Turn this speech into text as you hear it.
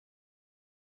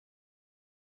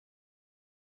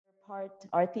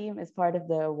our theme is part of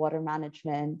the water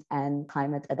management and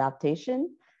climate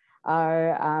adaptation.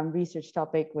 Our research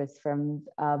topic was from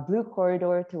Blue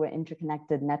Corridor to an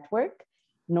interconnected network,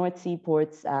 North Sea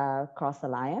Ports Cross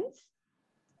Alliance.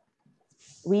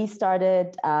 We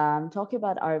started talking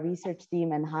about our research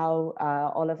theme and how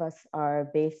all of us are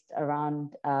based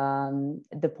around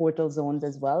the portal zones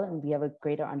as well, and we have a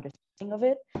greater understanding of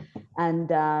it. And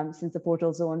since the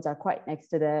portal zones are quite next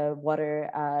to the water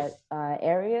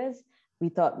areas, we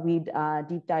thought we'd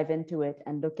deep dive into it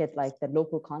and look at like the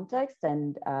local context.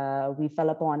 And we fell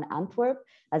upon Antwerp,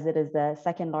 as it is the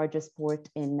second largest port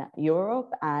in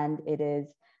Europe, and it is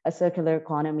a circular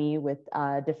economy with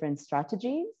different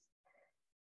strategies.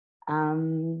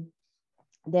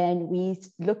 Then we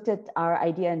looked at our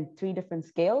idea in 3 different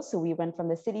scales. So we went from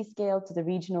the city scale to the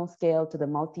regional scale to the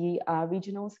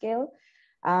multi-regional scale.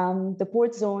 The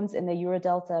port zones in the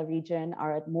Eurodelta region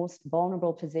are at most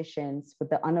vulnerable positions with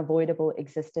the unavoidable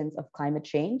existence of climate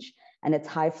change and its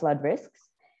high flood risks.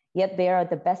 Yet they are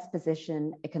at the best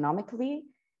position economically.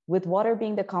 With water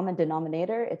being the common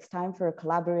denominator, it's time for a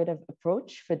collaborative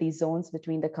approach for these zones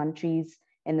between the countries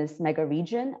in this mega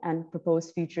region and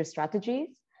propose future strategies.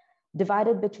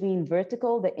 Divided between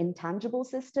vertical, the intangible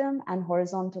system, and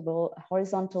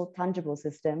horizontal tangible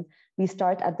system, we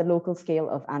start at the local scale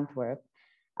of Antwerp.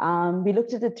 We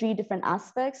looked at the 3 different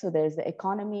aspects. So there's the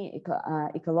economy,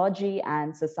 ecology,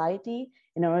 and society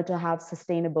in order to have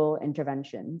sustainable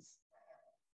interventions.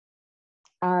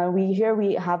 Here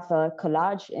we have a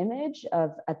collage image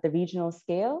at the regional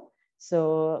scale.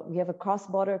 So we have a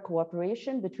cross-border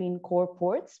cooperation between core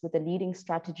ports with a leading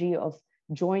strategy of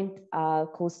joint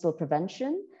coastal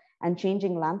prevention and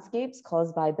changing landscapes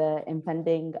caused by the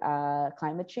impending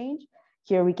climate change.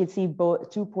 Here we can see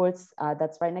 2 ports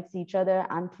that's right next to each other,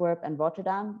 Antwerp and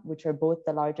Rotterdam, which are both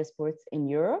the largest ports in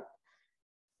Europe.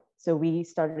 So we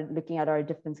started looking at our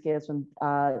different scales from,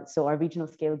 so our regional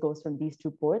scale goes from these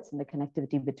 2 ports and the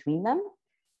connectivity between them.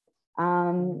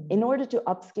 In order to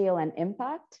upscale and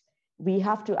impact, we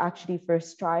have to actually first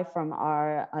strive from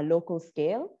our local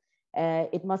scale.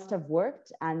 It must have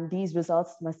worked, and these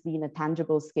results must be in a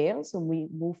tangible scale. So we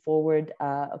move forward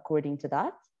according to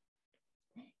that.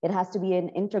 It has to be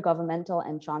an intergovernmental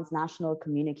and transnational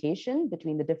communication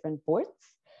between the different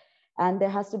ports. And there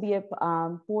has to be a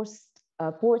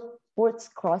ports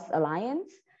cross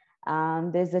alliance.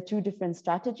 There's the 2 different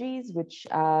strategies, which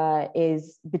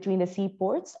is between the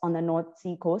seaports on the North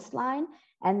Sea coastline.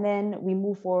 And then we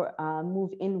move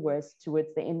inwards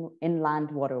towards the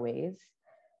inland waterways.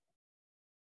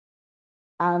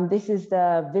 This is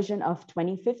the vision of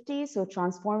 2050, so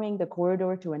transforming the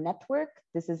corridor to a network.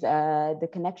 This is the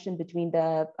connection between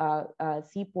the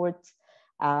seaport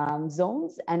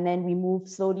zones, and then we move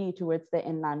slowly towards the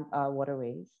inland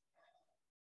waterways.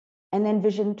 And then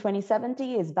Vision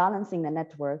 2070 is balancing the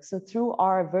network. So through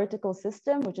our vertical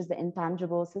system, which is the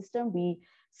intangible system, we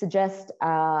suggest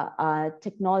a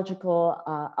technological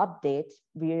update.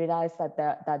 We realize that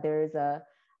there is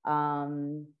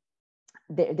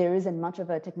there isn't much of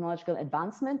a technological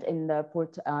advancement in the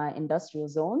port industrial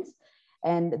zones.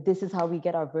 And this is how we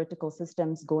get our vertical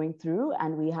systems going through,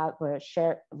 and we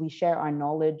share our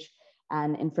knowledge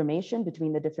and information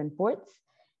between the different ports.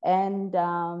 And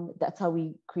that's how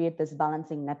we create this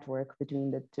balancing network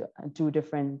between the two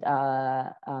different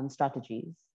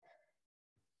strategies.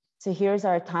 So here's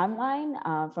our timeline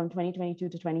from 2022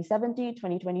 to 2070.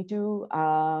 2022,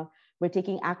 we're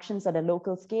taking actions at a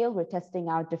local scale. We're testing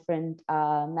out different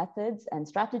methods and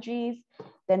strategies.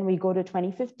 Then we go to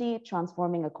 2050,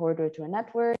 transforming a corridor to a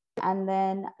network. And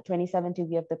then 2070,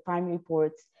 we have the primary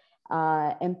ports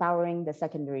empowering the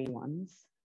secondary ones.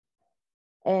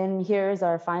 And here's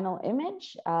our final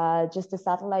image, just a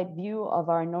satellite view of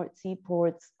our North Sea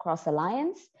Ports Cross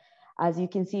Alliance. As you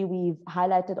can see, we've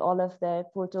highlighted all of the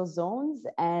portal zones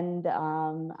and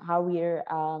how we're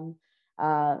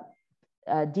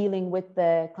dealing with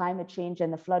the climate change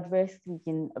and the flood risk.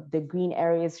 The green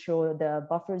areas show the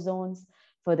buffer zones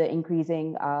for the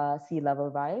increasing sea level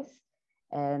rise.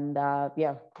 And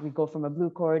yeah, we go from a blue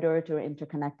corridor to an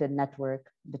interconnected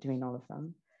network between all of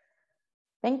them.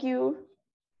 Thank you.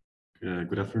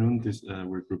 Good afternoon.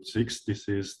 We're group 6. This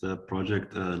is the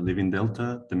project Living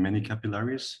Delta, the many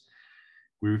capillaries.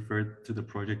 We refer to the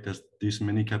project as these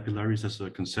many capillaries as a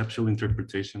conceptual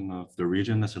interpretation of the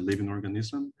region as a living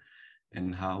organism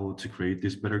and how to create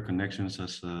these better connections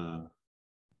as to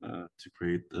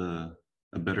create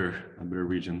a better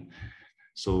region.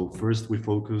 So first we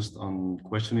focused on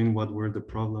questioning what were the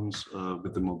problems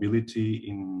with the mobility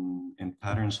in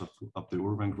patterns of the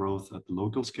urban growth at the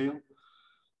local scale.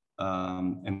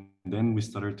 And then we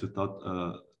started to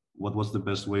what was the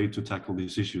best way to tackle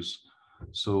these issues.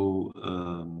 So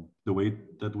the way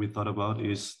that we thought about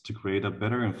is to create a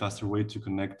better and faster way to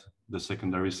connect the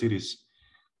secondary cities.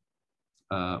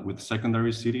 With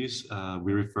secondary cities,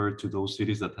 we refer to those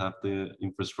cities that have the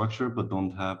infrastructure but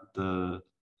don't have the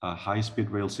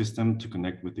high-speed rail system to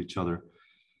connect with each other.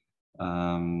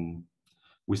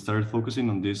 We started focusing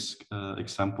on this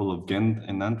example of Ghent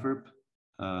and Antwerp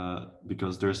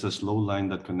because there's a slow line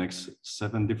that connects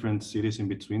 7 different cities in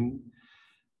between,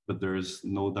 but there is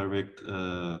no direct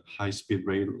high-speed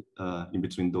rail in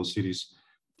between those cities.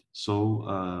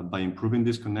 So by improving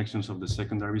these connections of the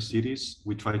secondary cities,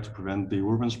 we try to prevent the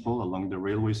urban sprawl along the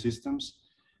railway systems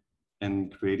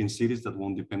and creating cities that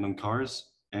won't depend on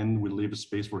cars, and will leave a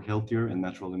space for healthier and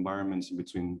natural environments in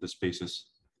between the spaces.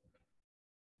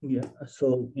 Yeah,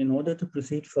 so in order to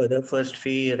proceed further, first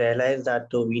we realized that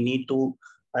we need to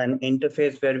an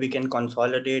interface where we can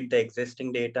consolidate the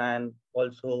existing data and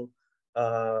also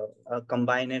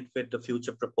combine it with the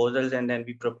future proposals. And then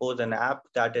we propose an app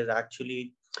that is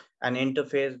actually an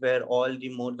interface where all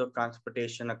the modes of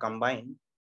transportation are combined.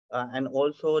 And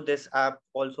also this app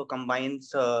also combines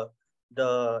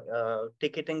the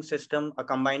ticketing system, a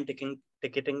combined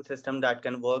ticketing system that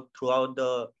can work throughout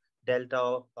the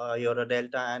Delta,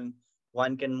 Eurodelta, and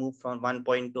one can move from one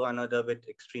point to another with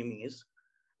extreme ease.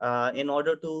 In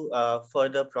order to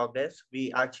further progress,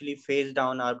 we actually phased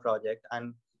down our project,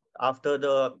 and after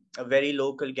the very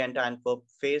local Ghent Antwerp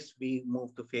phase, we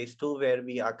moved to phase 2, where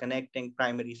we are connecting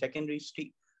primary, secondary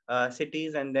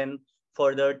cities, and then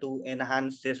further to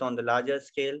enhance this on the larger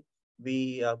scale,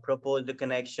 we propose the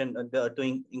connection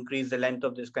to increase the length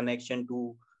of this connection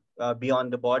to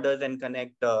beyond the borders and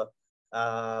connect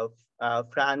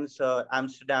France,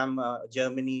 Amsterdam,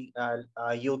 Germany,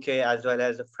 UK, as well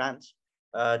as France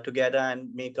together,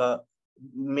 and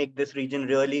make this region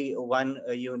really one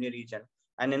uni region.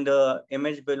 And in the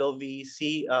image below, we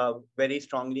see very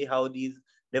strongly how these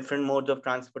different modes of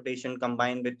transportation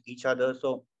combine with each other.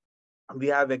 So we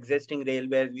have existing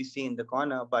railways we see in the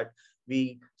corner, but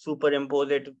we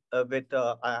superimpose it with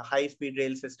a high-speed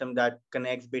rail system that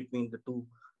connects between the two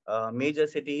major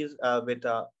cities with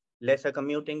lesser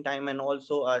commuting time, and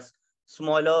also a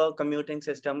smaller commuting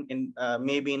system in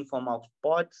maybe in form of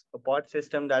pods, a pod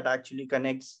system that actually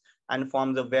connects and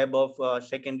forms a web of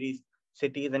secondary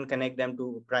cities and connect them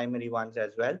to primary ones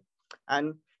as well.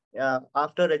 And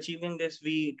after achieving this,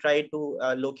 we try to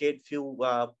locate few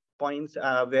points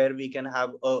where we can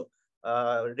have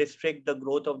restrict the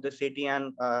growth of the city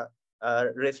and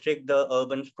restrict the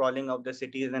urban sprawling of the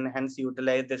cities, and hence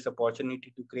utilize this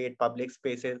opportunity to create public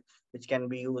spaces which can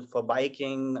be used for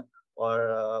biking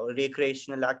or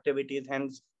recreational activities,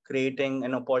 hence creating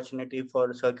an opportunity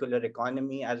for circular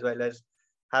economy, as well as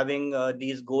having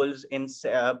these goals in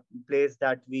place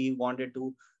that we wanted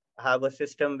to have a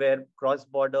system where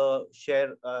cross-border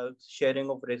sharing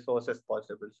of resources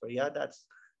possible. So yeah, that's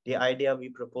the idea we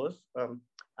propose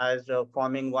as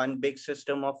forming one big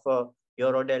system of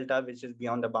Eurodelta, which is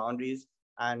beyond the boundaries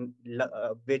and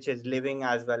which is living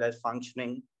as well as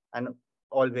functioning and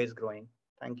always growing.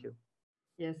 Thank you.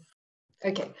 Yes.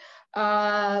 Okay.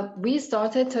 We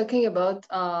started talking about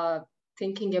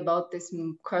thinking about this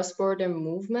cross-border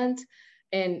movement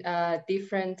in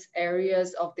different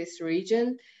areas of this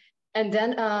region. And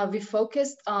then we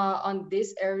focused on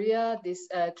this area, these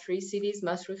 3 cities,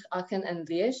 Maastricht, Aachen, and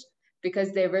Liège,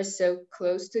 because they were so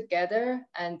close together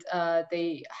and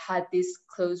they had this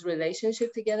close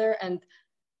relationship together. And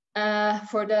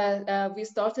we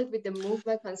started with the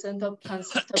movement concept of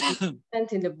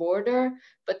movement in the border,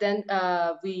 but then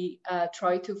we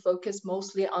try to focus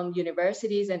mostly on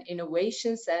universities and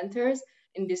innovation centers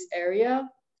in this area,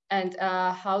 and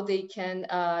how they can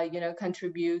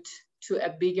contribute to a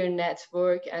bigger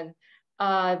network. And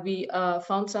we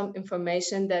found some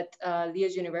information that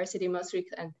Liège University,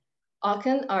 Maastricht, and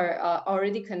Aachen are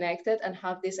already connected and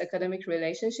have this academic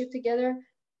relationship together.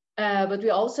 But we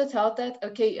also thought that,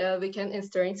 okay, we can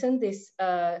strengthen this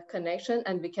connection,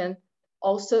 and we can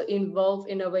also involve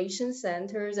innovation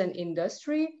centers and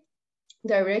industry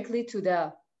directly to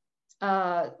the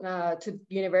to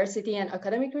university and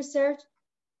academic research.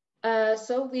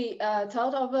 So we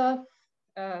thought of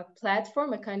a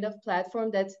platform, a kind of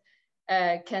platform that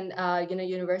can,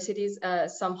 universities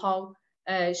somehow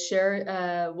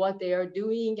share what they are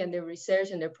doing and their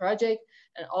research and their project,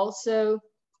 and also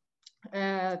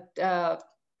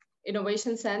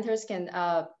innovation centers can,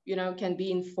 can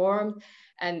be informed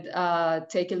and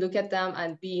take a look at them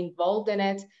and be involved in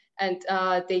it, and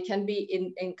they can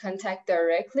be in contact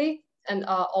directly, and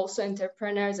also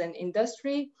entrepreneurs and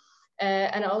industry.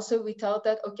 And also we thought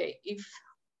that, okay, if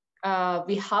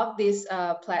we have this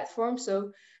platform.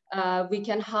 So we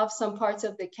can have some parts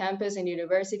of the campus and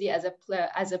university as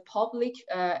a public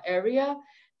area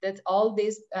that all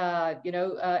these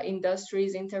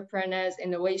industries, entrepreneurs,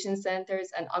 innovation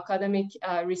centers, and academic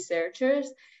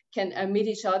researchers can meet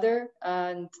each other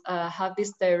and have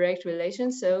this direct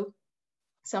relation. So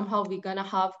somehow we're gonna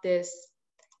have this,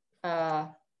 we're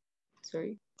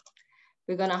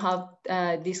gonna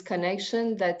have this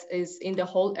connection that is in the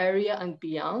whole area and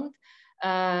beyond,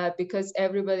 because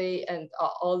everybody and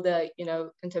all the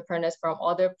entrepreneurs from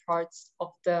other parts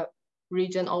of the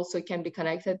region also can be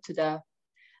connected to the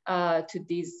to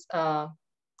these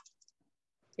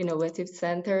innovative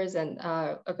centers and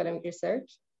academic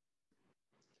research.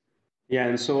 Yeah,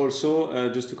 and so also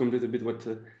just to complete a bit what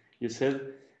you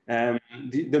said,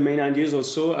 the main idea is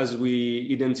also, as we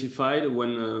identified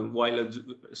when while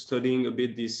studying a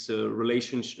bit these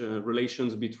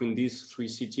relations between these three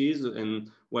cities,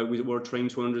 and while we were trying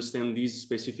to understand these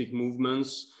specific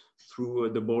movements through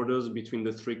the borders between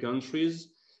the three countries,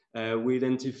 we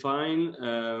identified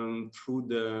through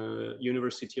the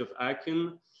University of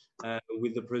Aachen,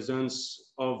 with the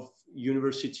presence of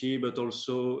university, but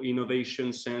also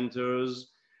innovation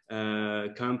centers,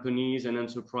 companies and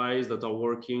enterprise that are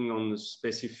working on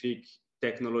specific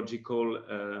technological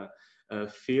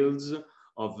fields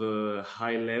of a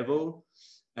high level,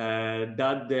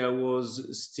 that there was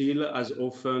still, as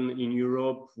often in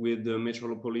Europe with the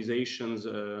metropolization's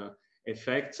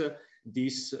effect,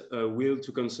 this will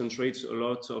to concentrate a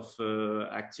lot of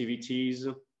activities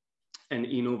and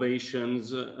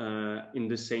innovations in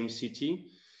the same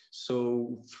city.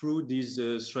 So through these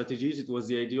strategies, it was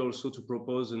the idea also to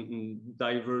propose a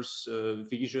diverse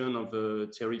vision of a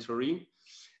territory.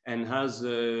 And as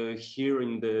here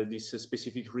in this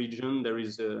specific region, there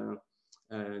is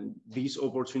this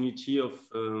opportunity of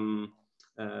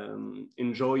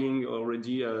enjoying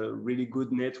already a really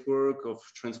good network of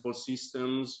transport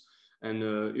systems and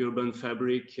urban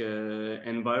fabric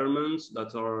environments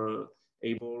that are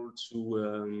able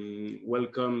to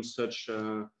welcome such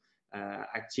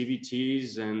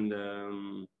activities and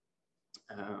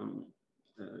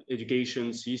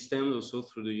education systems also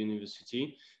through the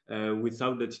university.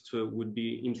 Without that, it would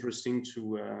be interesting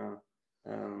to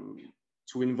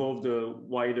involve the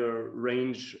wider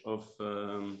range of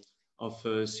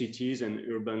cities and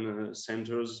urban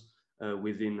centers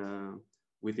within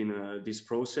this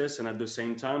process, and at the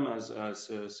same time, as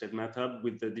said Mahtab,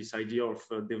 with this idea of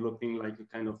developing like a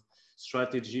kind of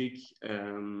strategic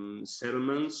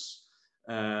settlements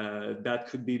that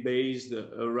could be based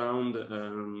around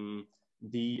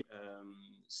the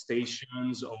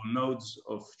stations or nodes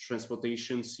of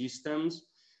transportation systems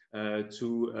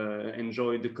to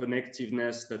enjoy the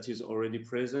connectiveness that is already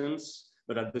present,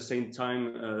 but at the same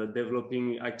time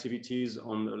developing activities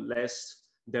on less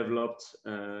developed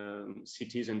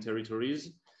cities and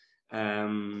territories,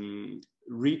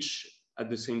 reach at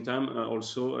the same time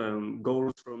also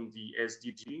goals from the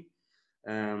SDG,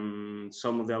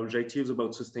 some of the objectives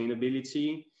about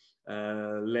sustainability,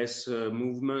 less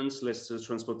movements, less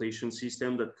transportation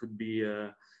system that could be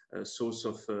a source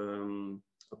of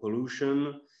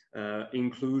pollution,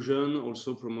 inclusion,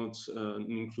 also promotes an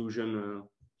inclusion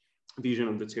vision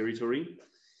of the territory.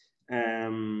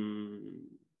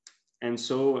 And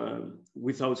so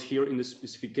without here in the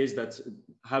specific case that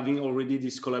having already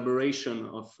this collaboration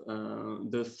of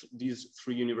these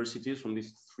three universities from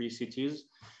these three cities,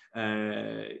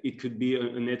 it could be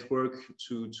a network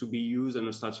to be used and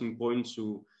a starting point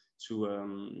to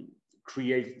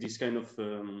create this kind of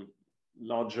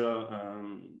larger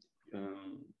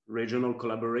regional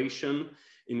collaboration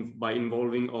by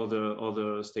involving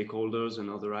other stakeholders and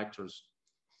other actors.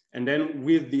 And then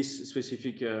with these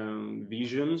specific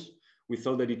visions, we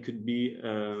thought that it could be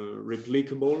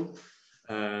replicable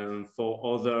for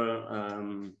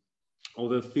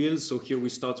other fields. So here we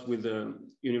start with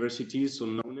universities, so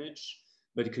knowledge,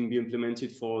 but it can be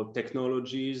implemented for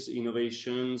technologies,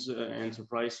 innovations,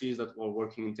 enterprises that are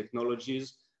working in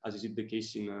technologies, as is the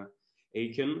case in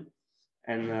Aachen.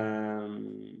 And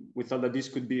we thought that this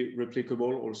could be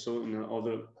replicable also in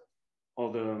other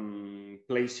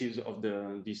places of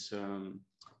this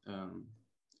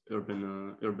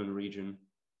urban region.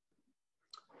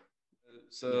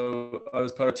 So I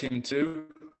was part of team 2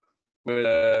 with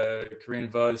Korean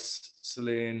Vice,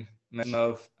 Celine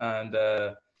Menov, and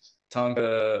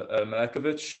Tonka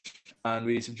Malekovic, and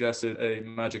we suggested a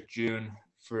Magic June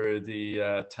for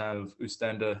the town of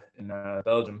Oostende in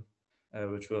Belgium,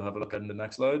 which we'll have a look at in the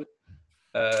next slide.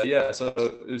 Yeah, so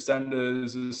Oostende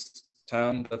is this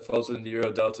town that falls within the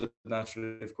Eurodelta,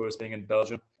 naturally, of course, being in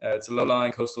Belgium. It's a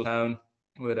low-lying coastal town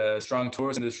with a strong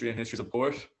tourist industry and history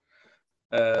support.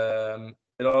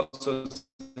 It also has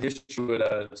history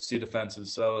with sea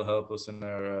defences, so that will help us in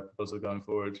our proposal going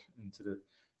forward into the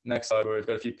next slide, where we've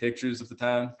got a few pictures of the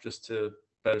town just to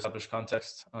better establish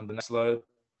context on the next slide.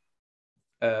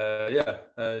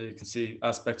 You can see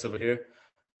aspects of it here.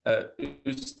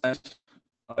 It's a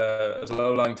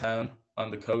low-lying town on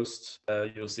the coast.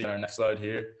 You'll see on our next slide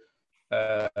here.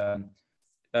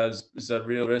 As is a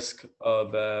real risk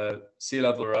of sea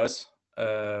level rise.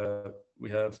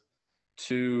 We have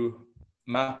two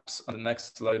maps on the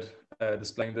next slide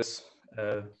displaying this.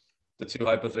 The two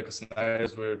hypothetical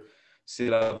scenarios where sea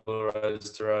level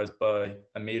rise to rise by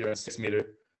 1 meter and 6 meters,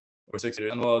 or 6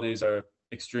 meters, and while these are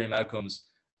extreme outcomes,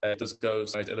 it does go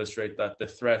to illustrate that the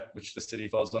threat which the city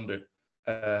falls under.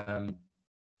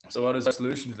 So what is our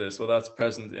solution to this? Well, that's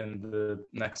present in the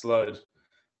next slide,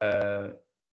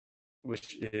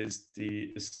 which is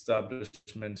the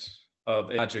establishment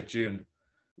of a magic dune,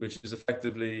 which is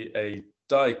effectively a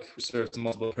dike which serves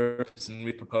multiple purposes. And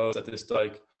we propose that this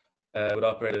dike would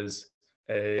operate as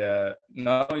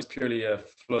not only purely a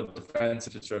flood defense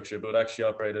infrastructure, but actually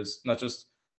operate as not just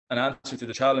an answer to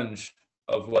the challenge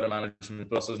of water management,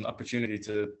 but also as an opportunity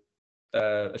to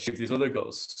achieve these other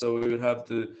goals. So we would have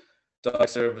the dike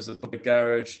serve as a public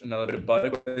garage, an elevated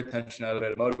bikeway, potentially an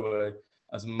elevated motorway,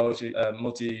 as a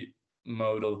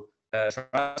multi-modal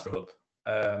transfer hub.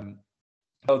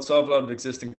 That would solve a lot of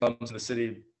existing problems in the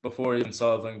city before even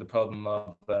solving the problem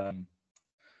of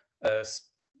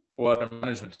water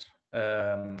management.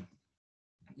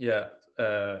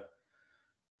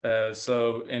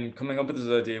 So in coming up with this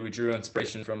idea, we drew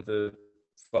inspiration from the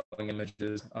following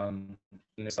images on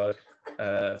the next slide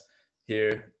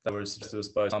here that were suggested to us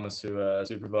by Thomas, who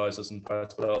supervised us in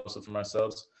parts, but also from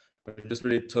ourselves. We just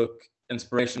really took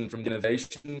inspiration from the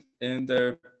innovation in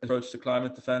their approach to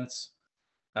climate defense.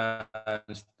 And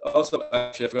also,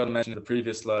 actually, I forgot to mention in the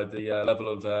previous slide, the level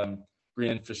of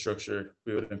green infrastructure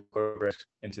we would incorporate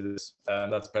into this.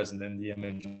 That's present in the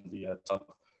image on the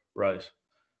top right.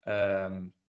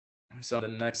 So on the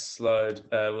next slide,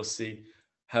 we'll see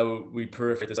how we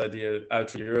perforate this idea out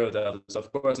to Eurodelta. So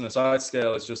of course, on a side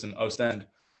scale, it's just an Ostend,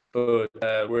 but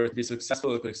were to be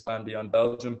successful, it could expand beyond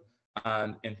Belgium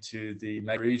and into the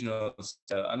mega-regional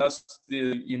scale. And that's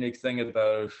the unique thing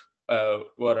about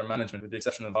water management, with the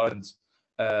exception of islands.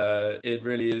 It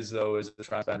really is always a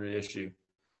transboundary issue.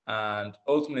 And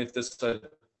ultimately, if this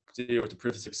idea were to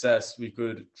prove a success, we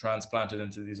could transplant it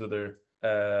into these other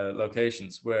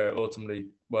locations where ultimately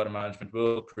water management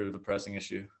will prove a pressing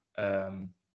issue.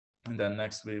 And then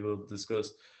next we will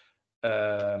discuss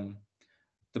the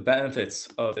benefits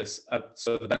of this.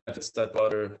 So the benefits that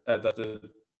water, that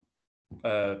the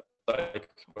dike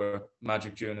or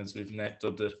magic dune, as we've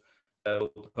dubbed it, will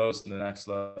propose in the next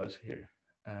slide here.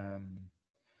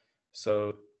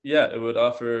 So yeah, it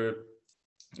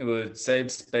would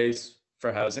save space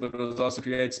for housing, but it would also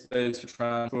create space for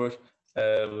transport.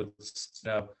 It would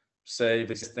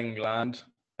save existing land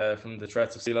from the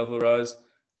threats of sea level rise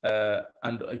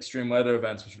and extreme weather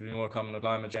events, which would be more common with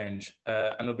climate change.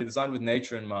 And it'll be designed with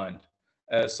nature in mind.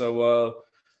 So while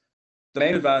the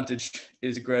main advantage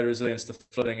is greater resilience to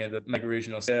flooding in the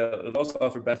mega-regional scale, it'll also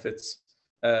offer benefits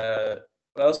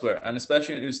elsewhere, and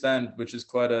especially in Ostend, which is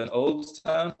quite an old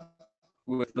town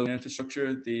with low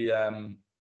infrastructure.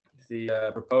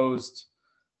 The proposed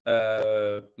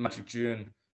magic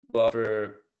dune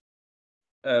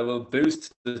will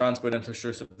boost the transport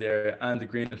infrastructure of the area and the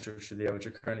green infrastructure of the area, which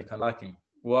are currently kind of lacking,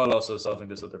 while also solving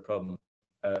this other problem.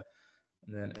 And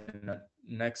then in the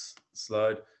next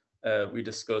slide, we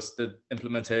discussed the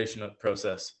implementation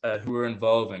process, who we're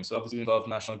involving. So obviously we involved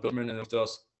national government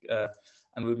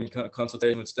and we've been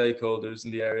consulting with stakeholders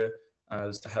in the area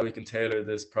as to how we can tailor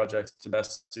this project to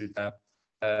best suit them.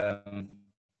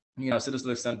 So to this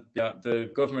extent, the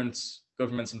governments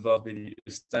involved be the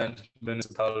Ostend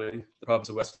municipality, the province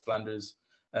of West Flanders,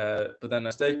 but then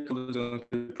our stakeholders will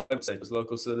include private stakeholders,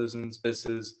 local citizens,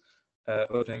 businesses,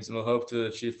 other things, and we'll hope to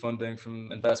achieve funding from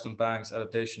investment banks,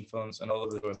 adaptation funds, and all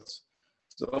of the sorts.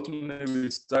 So ultimately, we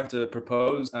start to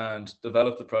propose and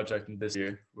develop the project in this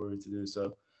year, were we to do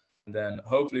so. And then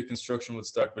hopefully construction would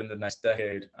start within the next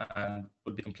decade and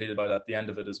would be completed by the end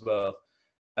of it as well.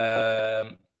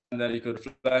 And then you could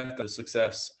reflect on the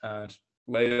success and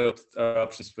weigh up our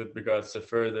options with regards to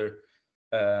further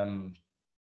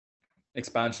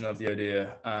expansion of the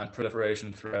idea and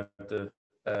proliferation throughout the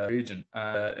region.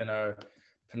 In our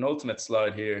penultimate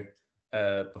slide here,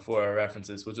 before our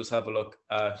references, we'll just have a look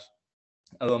at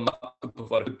a little mock-up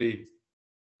of what it could be,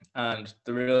 and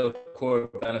the real core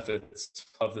benefits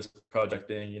of this project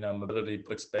being, mobility,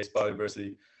 public space,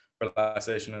 biodiversity,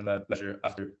 relaxation and leisure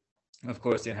after, of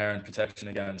course, the inherent protection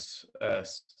against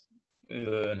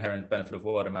the inherent benefit of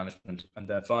water management. And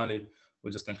then finally,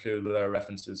 we'll just conclude with our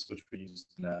references, which we use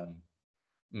and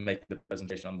make the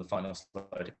presentation on the final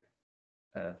slide.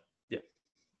 Yeah,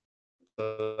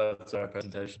 so that's our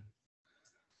presentation.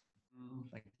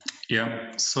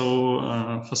 Yeah,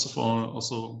 so first of all,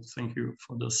 also thank you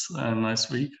for this nice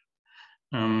week.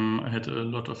 I had a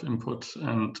lot of input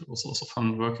and it was also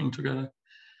fun working together.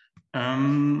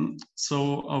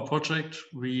 So our project,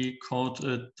 we called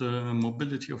it the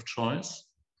mobility of choice.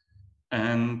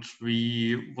 And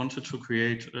we wanted to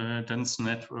create a dense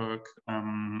network,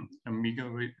 a mega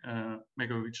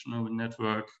regional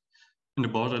network, and a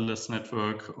borderless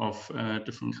network of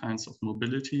different kinds of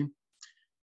mobility.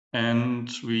 And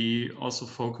we also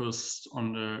focused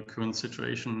on the current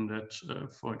situation that,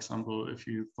 for example, if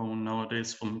you go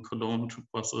nowadays from Cologne to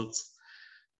Brussels,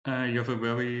 you have a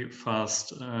very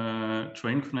fast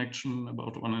train connection,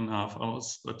 about 1.5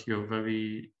 hours, but you're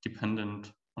very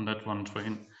dependent on that one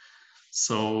train.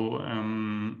 So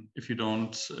if you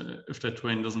don't, if that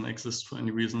train doesn't exist for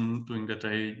any reason during that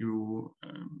day, your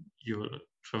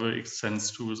travel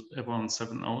extends to around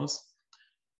 7 hours.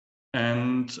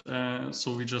 And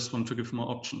so we just want to give more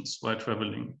options while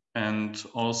traveling, and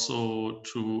also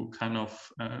to kind of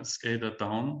scale that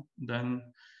down then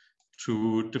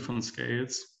to different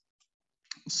scales,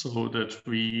 so that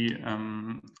we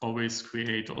always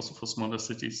create also for smaller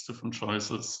cities different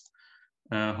choices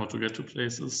how to get to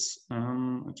places.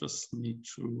 I just need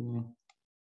to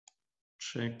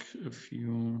check a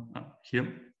few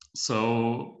here.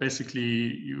 So basically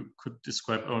you could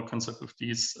describe our concept of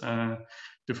these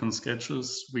different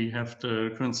sketches. We have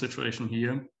the current situation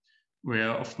here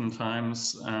where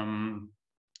oftentimes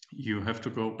you have to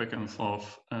go back and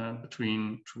forth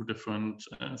between two different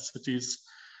cities.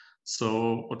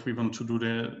 So what we want to do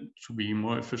there to be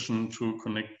more efficient, to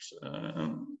connect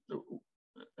them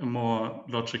in a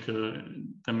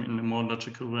more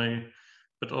logical way,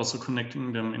 but also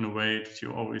connecting them in a way that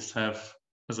you always have,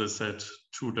 as I said,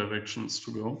 two directions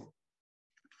to go.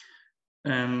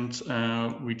 And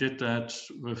we did that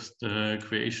with the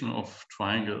creation of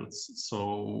triangles.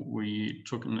 So we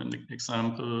took an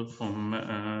example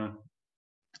from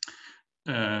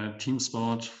team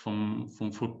sport, from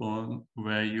football,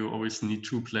 where you always need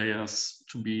two players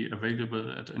to be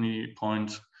available at any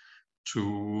point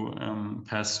to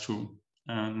pass to.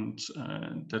 And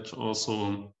that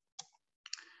also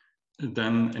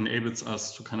then enables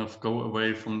us to kind of go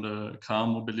away from the car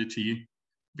mobility,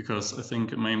 because I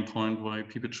think a main point why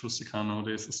people choose the car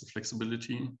nowadays is the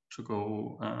flexibility to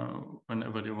go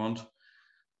whenever they want.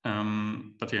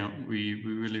 But yeah, we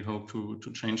really hope to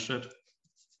change that.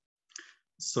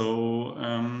 So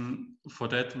for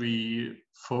that, we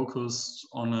focused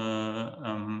on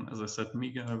a, as I said,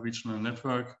 mega regional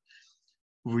network.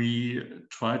 We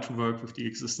try to work with the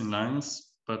existing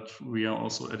lines, but we are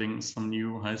also adding some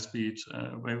new high-speed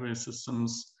railway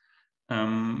systems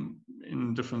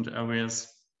in different areas,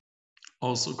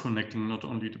 also connecting not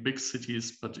only the big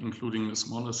cities, but including the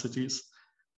smaller cities.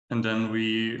 And then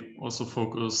we also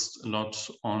focused a lot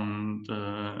on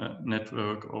the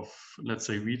network of, let's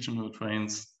say, regional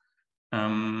trains,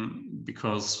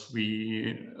 because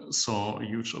we saw a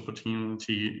huge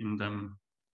opportunity in them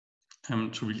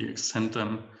to really extend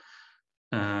them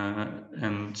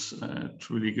and to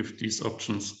really give these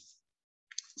options.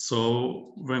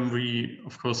 So when we,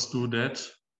 of course, do that,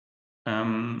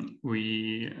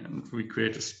 we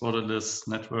create this borderless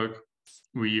network.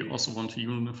 We also want to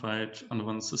unify it under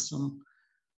one system.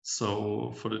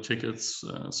 So for the tickets,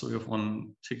 so we have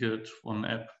one ticket, one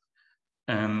app.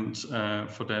 And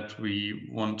for that, we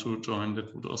want to join,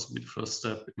 that would also be the first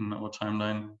step in our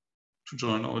timeline, to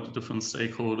join all the different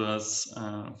stakeholders,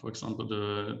 for example,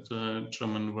 the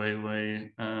German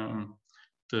railway,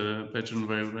 the Belgian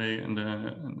railway, and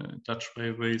the Dutch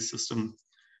railway system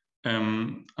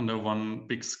under one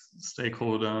big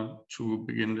stakeholder to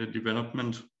begin the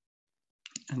development.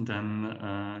 And then,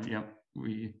 yeah,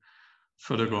 we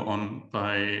further go on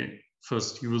by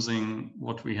first using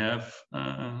what we have,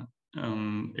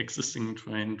 existing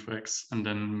train tracks, and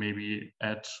then maybe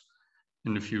add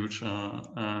in the future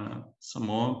some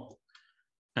more.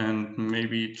 And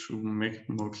maybe to make it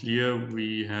more clear,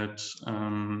 we had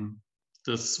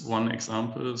this one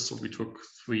example. So we took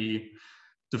 3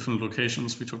 different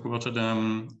locations. We took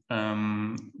Rotterdam,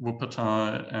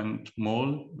 Wuppertal, and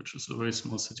Mol, which is a very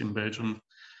small city in Belgium.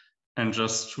 And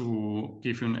just to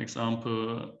give you an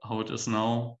example how it is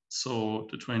now, so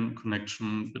the train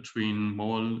connection between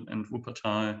Mol and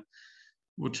Wuppertal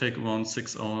would take around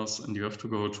 6 hours, and you have to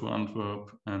go to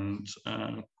Antwerp and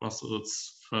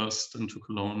Brussels first, into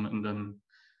Cologne, and then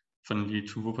finally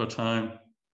to Wuppertal.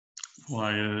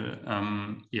 While,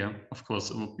 yeah, of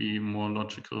course, it would be more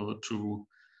logical to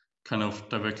kind of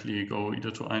directly go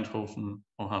either to Eindhoven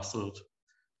or Hasselt,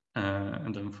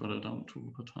 and then further down to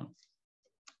Wuppertal.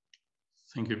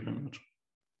 Thank you very much.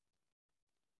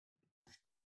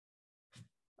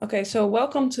 Okay, so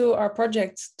welcome to our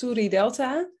project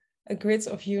Eurodelta, a grid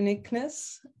of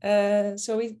uniqueness.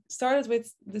 So we started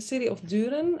with the city of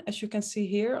Duren, as you can see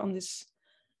here on this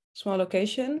small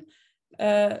location.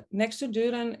 Next to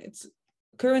Duren, it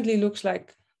currently looks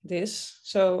like this.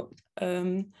 So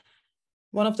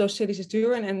one of those cities is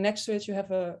Duren, and next to it you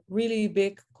have a really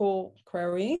big coal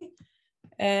quarry.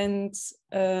 And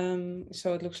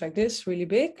so it looks like this, really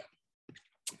big.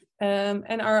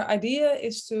 And our idea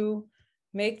is to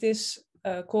make this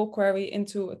coal quarry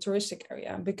into a touristic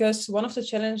area, because one of the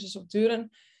challenges of Duren,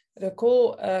 the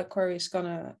coal quarry is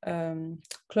gonna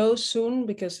close soon,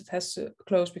 because it has to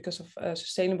close because of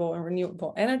sustainable and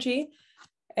renewable energy.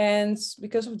 And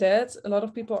because of that, a lot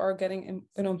of people are getting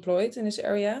unemployed in this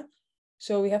area.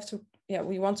 So we have to, yeah,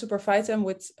 we want to provide them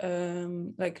with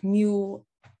like new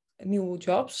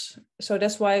jobs. So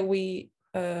that's why we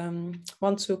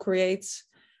want to create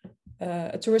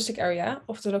a touristic area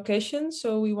of the location.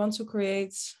 So we want to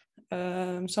create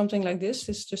something like this.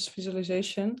 This is just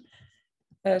visualization.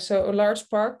 So a large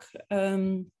park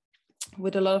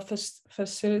with a lot of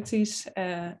facilities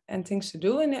and things to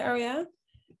do in the area.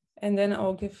 And then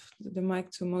I'll give the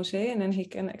mic to Mosé, and then he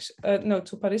can,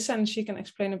 to Parissa, and she can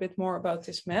explain a bit more about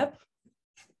this map.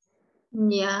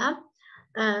 Yeah.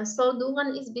 So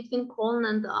Duren is between Köln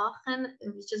and Aachen,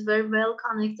 which is very well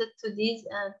connected to these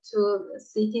two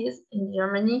cities in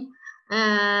Germany,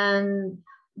 and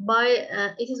by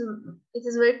it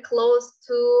is very close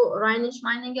to Rhenish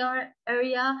mining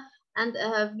area, and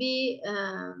we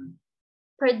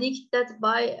predict that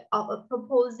by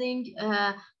proposing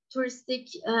touristic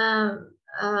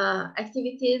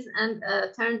activities and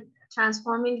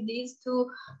transforming these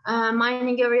two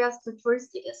mining areas to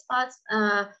touristic spots,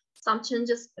 some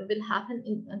changes will happen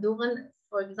in Duren.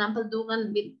 For example,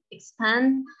 Duren will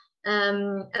expand,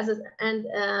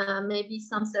 maybe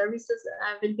some services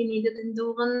will be needed in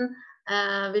Duren.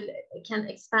 Can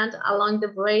expand along the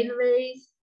railways,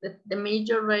 the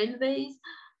major railways,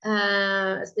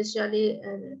 especially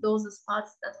those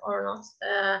spots that are not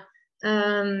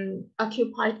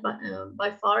occupied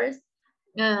by forests.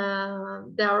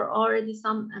 There are already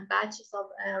some batches of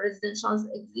residentials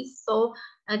exist. So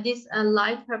this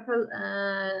light purple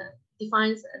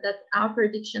defines that our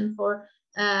prediction for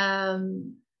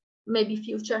maybe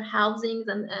future housings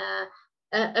and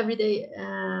everyday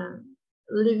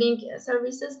living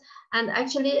services. And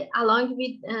actually, along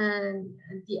with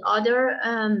the other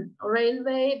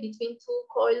railway between two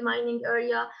coal mining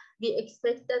area, we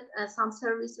expect that some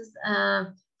services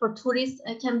for tourists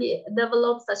can be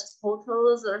developed, such as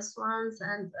hotels, restaurants,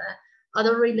 and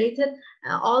other related.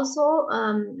 Also,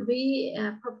 we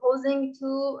proposing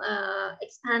to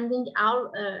expanding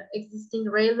our existing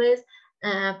railways.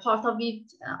 Part of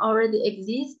it already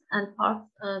exists, and part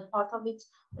of it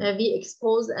we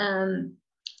expose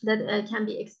that can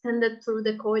be extended through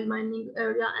the coal mining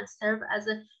area and serve as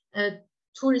a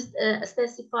tourist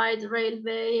specified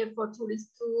railway for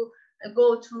tourists to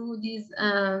go through these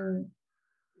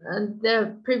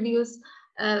the previous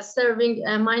serving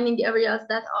mining areas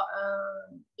that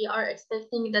we are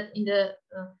expecting that in the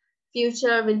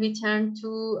future will be turned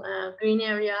to green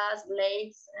areas,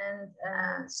 lakes,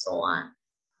 and so on.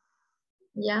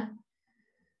 Yeah.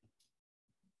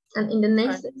 And in the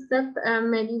next step,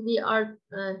 maybe we are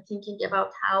thinking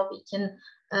about how we can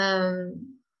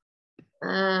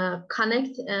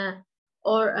connect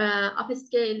or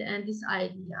upscale this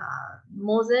idea.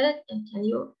 Mosé, can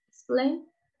you explain?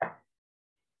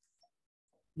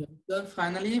 Yeah. Then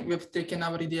finally, we've taken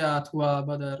our idea to a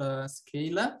broader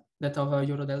scale, that of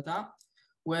Eurodelta,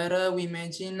 where we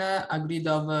imagine a grid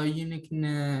of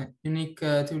unique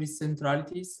tourist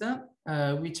centralities,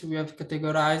 which we have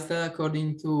categorized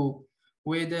according to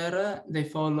whether they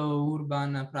follow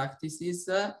urban practices,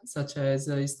 such as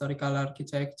historical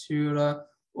architecture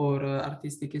or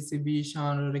artistic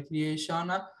exhibition,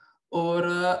 recreation, or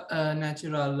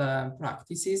natural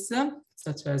practices,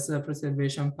 such as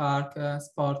preservation park,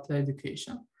 sport,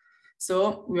 education.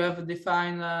 So we have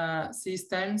defined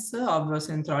systems of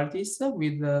centralities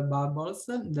with bubbles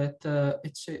that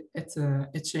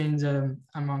exchange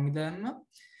among them.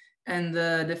 And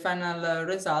the final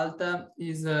result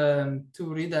is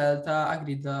Eurodelta, a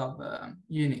grid of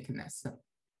uniqueness.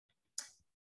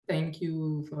 Thank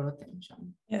you for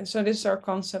attention. Yeah, so this is our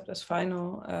concept as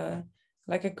final,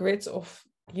 like a grid of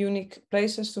unique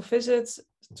places to visit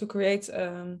to create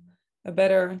a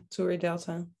better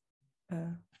Delta.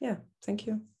 Yeah, thank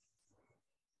you.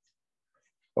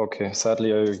 Okay, sadly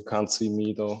you can't see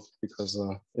me though, because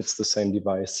it's the same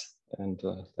device, and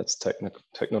that's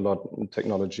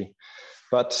technology.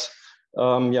 But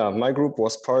yeah, my group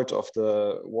was part of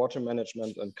the water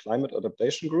management and climate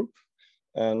adaptation group,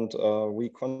 and we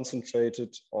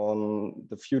concentrated on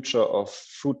the future of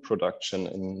food production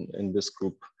in this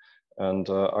group, and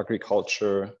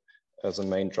agriculture as a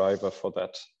main driver for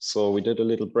that. So we did a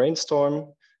little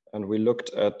brainstorm, and we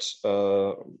looked at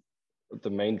the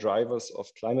main drivers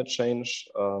of climate change,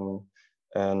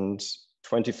 and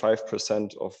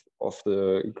 25% of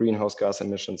the greenhouse gas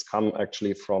emissions come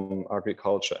actually from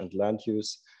agriculture and land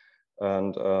use.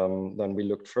 And then we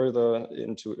looked further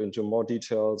into more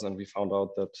details, and we found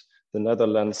out that the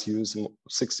Netherlands use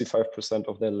 65%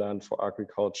 of their land for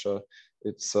agriculture.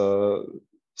 It's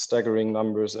staggering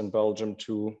numbers in Belgium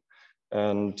too.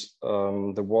 And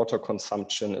the water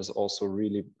consumption is also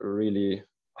really, really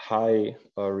high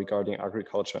regarding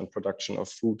agriculture and production of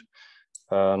food.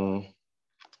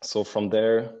 So from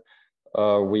there,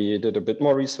 we did a bit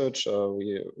more research.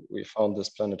 We found this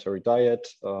planetary diet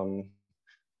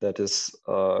that is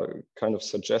kind of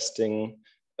suggesting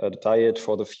a diet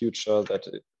for the future that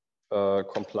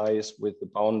complies with the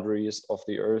boundaries of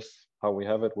the Earth, how we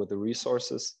have it with the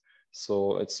resources.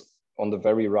 So it's on the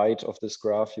very right of this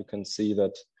graph, you can see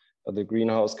that the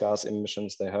greenhouse gas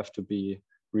emissions, they have to be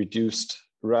reduced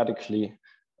radically,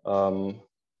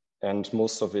 and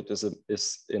most of it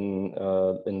is in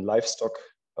livestock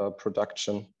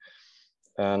production.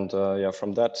 And yeah,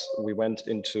 from that we went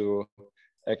into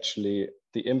actually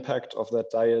the impact of that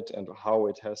diet and how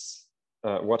it has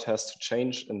what has to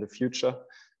change in the future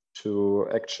to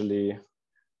actually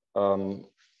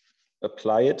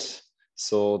apply it.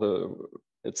 So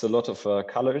it's a lot of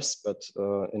colors, but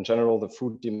in general the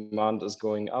food demand is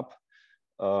going up.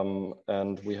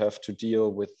 And we have to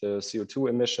deal with the CO2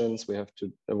 emissions. We have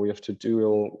to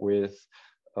deal with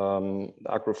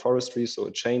agroforestry, so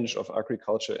a change of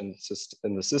agriculture in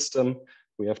the system.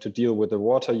 We have to deal with the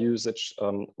water usage.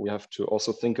 We have to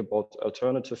also think about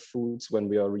alternative foods when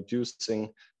we are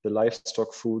reducing the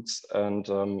livestock foods. And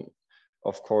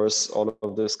of course, all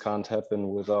of this can't happen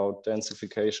without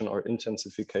densification or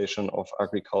intensification of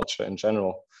agriculture in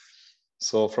general.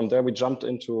 So from there, we jumped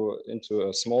into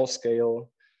a small scale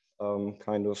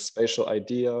kind of spatial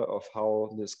idea of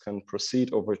how this can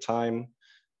proceed over time.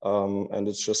 And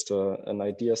it's just an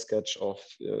idea sketch of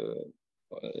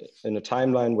in a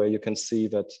timeline where you can see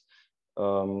that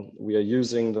we are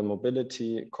using the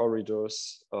mobility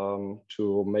corridors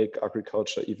to make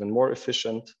agriculture even more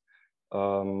efficient,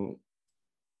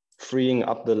 freeing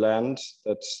up the land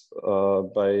that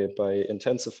by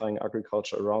intensifying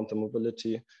agriculture around the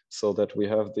mobility, so that we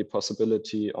have the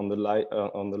possibility on the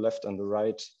left and the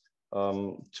right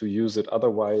to use it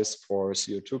otherwise for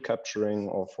CO2 capturing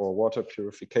or for water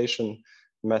purification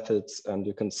methods. And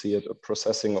you can see it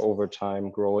processing over time,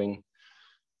 growing.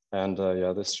 And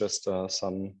yeah, this is just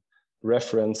some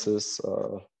references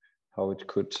how it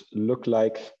could look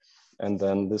like. And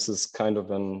then this is kind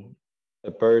of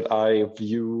a bird eye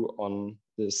view on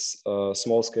this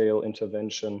small scale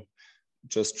intervention,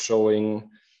 just showing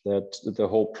that the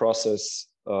whole process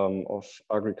of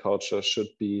agriculture should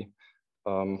be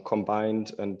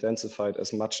combined and densified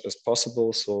as much as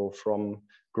possible. So from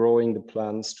growing the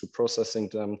plants to processing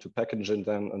them to packaging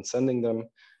them and sending them.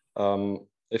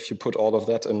 If you put all of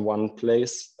that in one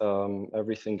place,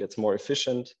 everything gets more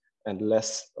efficient and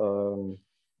less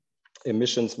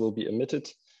emissions will be emitted.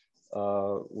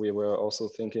 We were also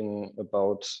thinking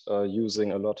about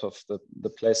using a lot of the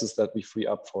places that we free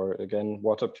up for, again,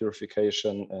 water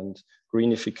purification and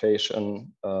greenification.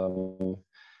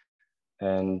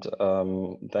 And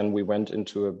then we went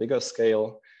into a bigger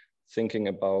scale, thinking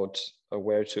about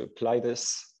where to apply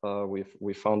this.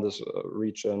 We found this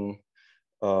region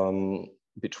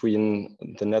between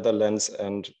the Netherlands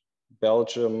and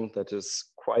Belgium that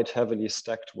is quite heavily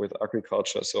stacked with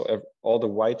agriculture. So all the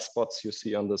white spots you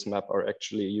see on this map are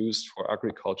actually used for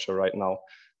agriculture right now,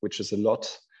 which is a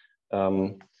lot.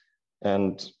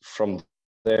 And from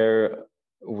there,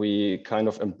 we kind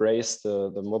of embrace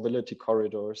the mobility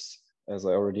corridors, as I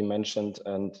already mentioned.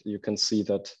 And you can see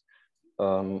that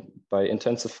by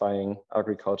intensifying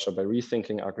agriculture, by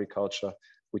rethinking agriculture,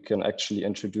 we can actually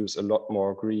introduce a lot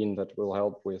more green that will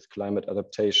help with climate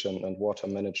adaptation and water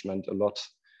management a lot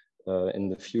in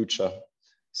the future.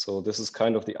 So this is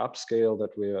kind of the upscale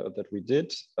that we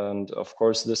did. And of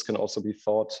course, this can also be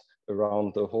thought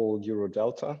around the whole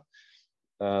Eurodelta.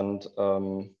 And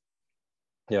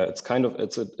yeah, it's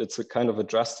a kind of a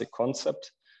drastic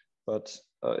concept, but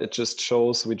it just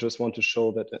shows, we just want to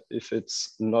show that if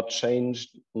it's not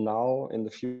changed now, in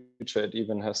the future,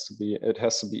 it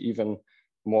has to be even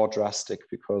more drastic,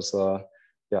 because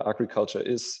yeah, agriculture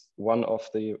is one of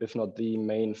the, if not the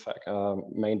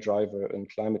main driver in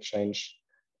climate change,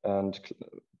 and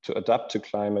to adapt to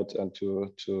climate and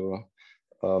to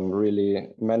really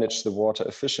manage the water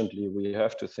efficiently, we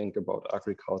have to think about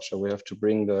agriculture. We have to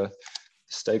bring the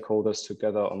stakeholders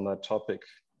together on that topic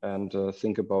and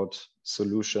think about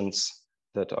solutions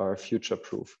that are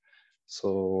future-proof.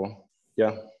 So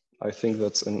yeah, I think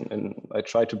that's I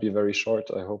try to be very short.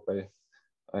 I hope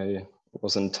I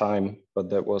was in time, but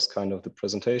that was kind of the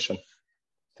presentation.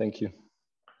 Thank you.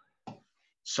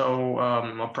 So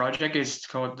our project is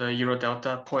called the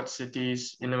Eurodelta Port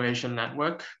Cities Innovation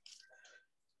Network.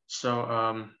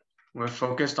 So we're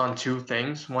focused on two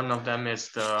things. One of them is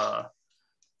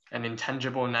an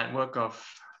intangible network of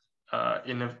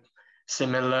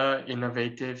similar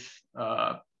innovative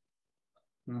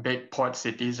big port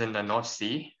cities in the North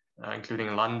Sea,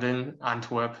 including London,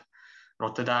 Antwerp,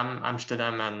 Rotterdam,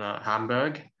 Amsterdam, and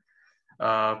Hamburg.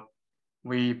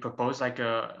 We propose like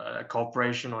a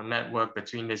cooperation or network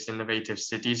between these innovative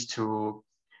cities to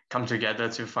come together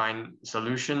to find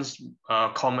solutions,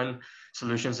 common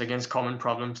solutions against common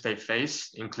problems they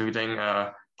face, including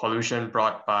pollution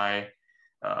brought by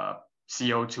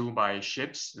CO2 by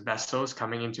ships, vessels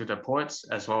coming into the ports,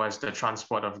 as well as the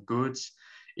transport of goods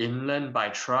inland by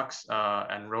trucks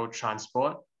and road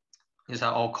transport. These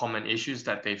are all common issues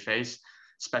that they face,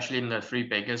 especially in the three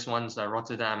biggest ones,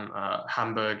 Rotterdam,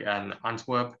 Hamburg, and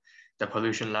Antwerp. The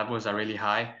pollution levels are really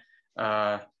high.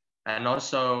 And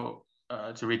also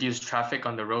to reduce traffic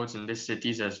on the roads in these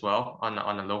cities as well on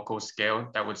a local scale,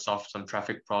 that would solve some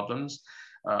traffic problems.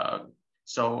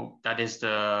 So that is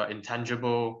the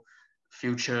intangible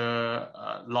future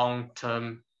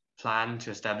long-term plan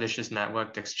to establish this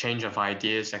network, the exchange of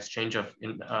ideas, exchange of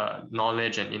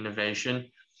knowledge and innovation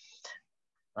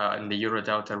in the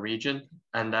Eurodelta region.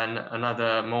 And then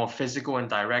another more physical and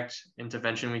direct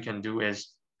intervention we can do is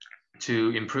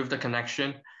to improve the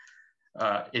connection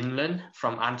inland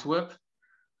from Antwerp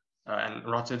and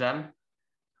Rotterdam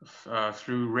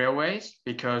through railways,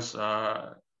 because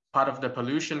part of the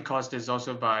pollution caused is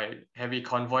also by heavy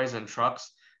convoys and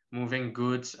trucks moving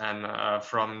goods and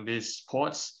from these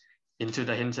ports into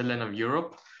the hinterland of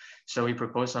Europe. So we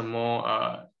propose some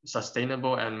more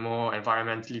sustainable and more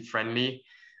environmentally friendly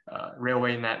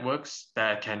railway networks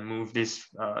that can move these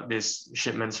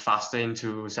shipments faster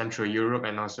into Central Europe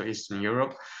and also Eastern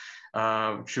Europe.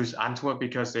 Choose Antwerp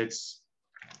because it's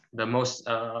the most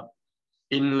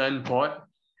inland port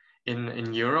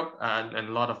in Europe, and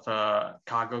a lot of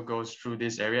cargo goes through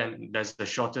this area, and there's the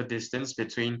shorter distance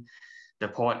between the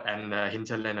port and the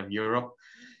hinterland of Europe.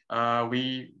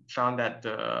 We found that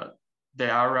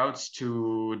there are routes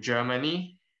to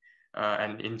Germany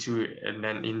and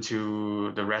then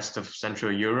into the rest of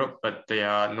Central Europe, but there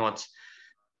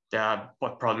are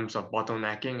problems of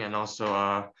bottlenecking and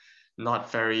also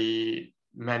not very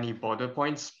many border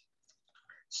points.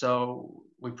 So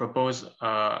we propose,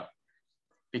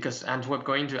 because Antwerp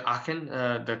going to Aachen,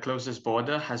 the closest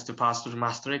border, has to pass through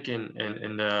Maastricht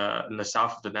in the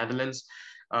south of the Netherlands.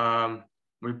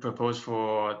 We propose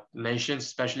for nations,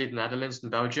 especially the Netherlands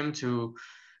and Belgium, to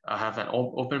have an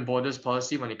open borders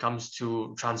policy when it comes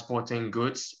to transporting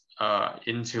goods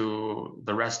into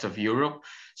the rest of Europe.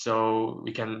 So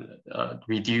we can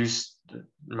reduce the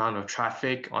amount of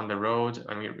traffic on the road,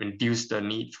 and we reduce the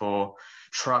need for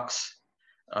trucks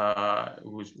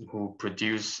who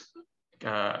produce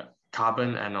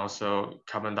carbon and also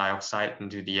carbon dioxide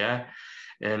into the air,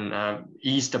 and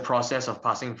ease the process of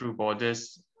passing through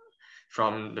borders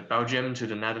from the Belgium to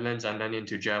the Netherlands and then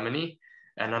into Germany.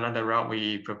 And another route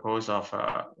we propose of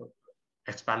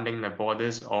expanding the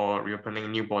borders or reopening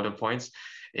new border points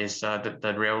is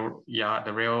the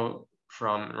rail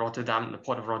from Rotterdam, the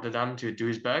port of Rotterdam, to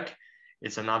Duisburg.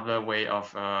 It's another way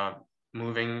of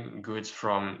moving goods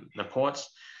from the ports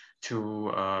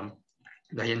to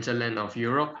the hinterland of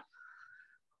Europe.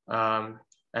 And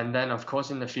then, of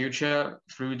course, in the future,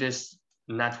 through this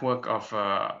network of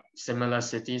similar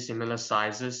cities, similar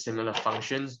sizes, similar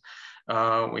functions,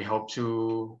 we hope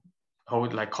to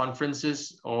hold like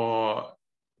conferences or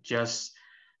just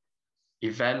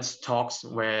events, talks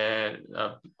where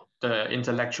the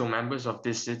intellectual members of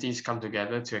these cities come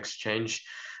together to exchange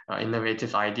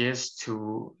innovative ideas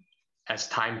to, as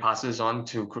time passes on,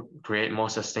 to create more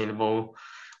sustainable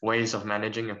ways of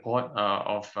managing a port,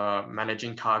 of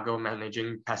managing cargo,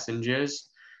 managing passengers,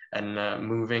 and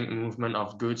movement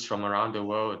of goods from around the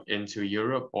world into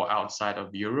Europe or outside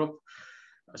of Europe.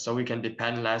 So we can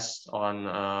depend less on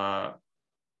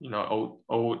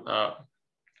old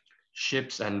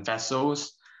ships and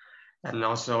vessels, and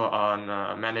also on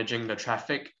managing the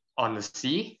traffic on the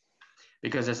sea.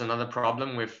 Because there's another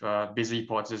problem with busy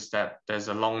ports is that there's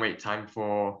a long wait time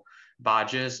for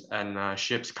barges and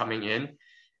ships coming in,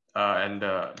 and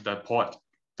the port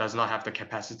does not have the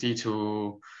capacity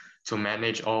to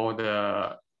manage all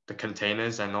the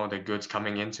containers and all the goods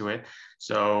coming into it.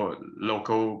 So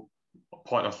local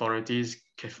port authorities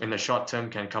in the short term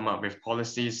can come up with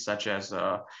policies such as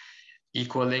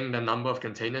equaling the number of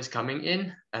containers coming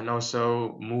in, and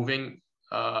also moving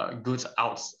goods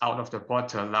out of the port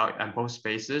to allow ample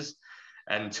spaces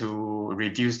and to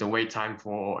reduce the wait time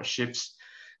for ships,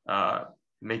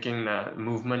 making the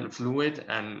movement fluid,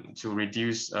 and to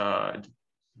reduce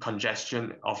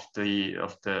congestion of the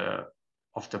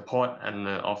port and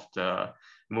of the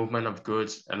movement of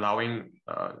goods, allowing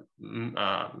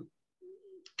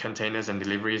containers and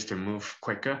deliveries to move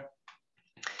quicker.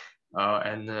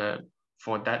 And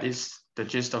for that is the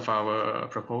gist of our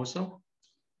proposal.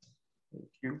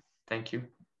 Thank you.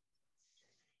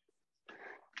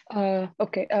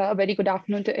 Okay, a very good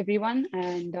afternoon to everyone,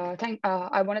 and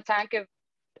I want to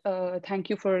thank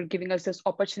you for giving us this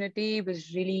opportunity. It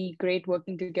was really great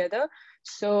working together.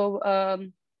 So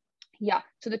yeah,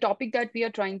 so the topic that we are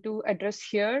trying to address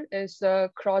here is a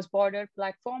cross-border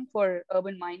platform for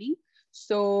urban mining.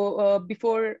 So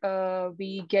before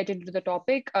we get into the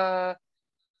topic,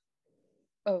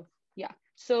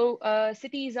 so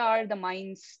cities are the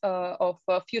mines of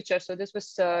future. So this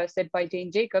was said by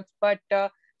Jane Jacobs, but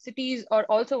cities are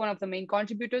also one of the main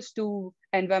contributors to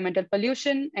environmental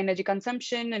pollution, energy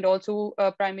consumption, and also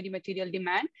primary material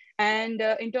demand. And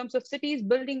in terms of cities,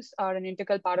 buildings are an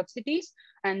integral part of cities,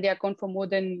 and they account for more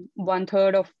than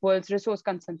 1/3 of world's resource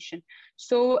consumption.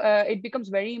 So it becomes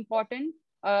very important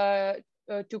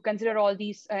to consider all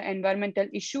these environmental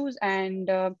issues. And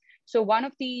so one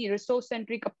of the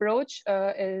resource-centric approach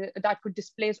that could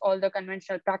displace all the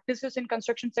conventional practices in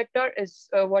construction sector is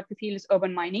what we feel is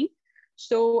urban mining.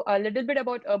 So a little bit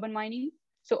about urban mining.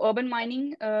 So urban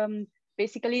mining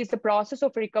basically is the process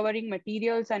of recovering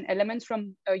materials and elements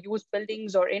from used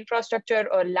buildings or infrastructure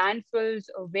or landfills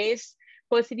or waste,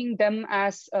 perceiving them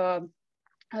as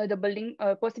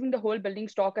perceiving the whole building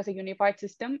stock as a unified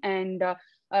system, and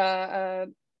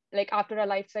like after a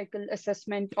life cycle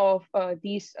assessment of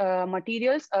these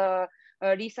materials,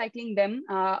 recycling them,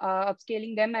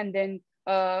 upscaling them, and then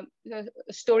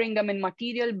storing them in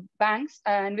material banks,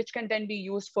 and which can then be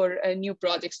used for new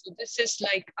projects. So this is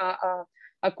like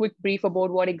a quick brief about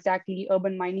what exactly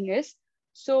urban mining is.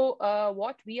 So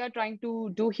what we are trying to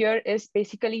do here is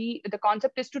basically the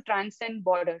concept is to transcend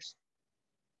borders.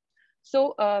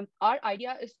 So our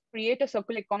idea is to create a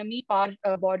circular economy past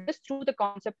borders through the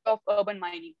concept of urban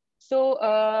mining. So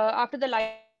after the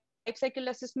life cycle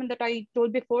assessment that I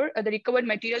told before, the recovered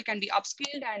material can be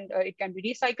upscaled and it can be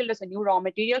recycled as a new raw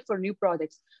material for new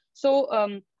projects. So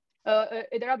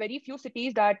there are very few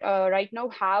cities that right now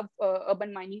have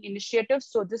urban mining initiatives.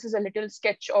 So this is a little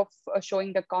sketch of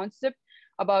showing the concept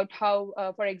about how,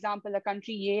 for example, a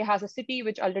country A has a city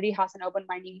which already has an urban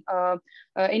mining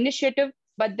initiative,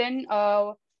 but then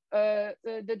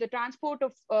the transport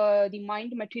of the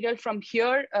mined material from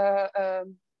here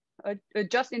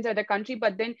just inside the country,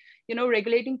 but then, you know,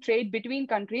 regulating trade between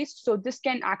countries. So this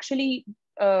can actually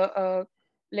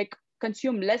like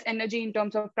consume less energy in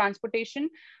terms of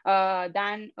transportation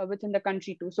than within the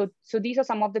country too. So these are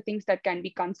some of the things that can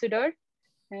be considered.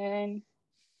 And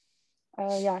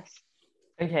yes.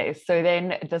 Okay, so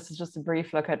then this is just a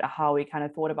brief look at how we kind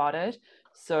of thought about it.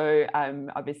 So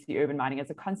obviously urban mining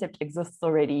as a concept exists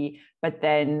already, but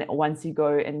then once you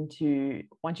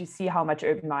see how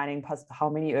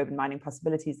many urban mining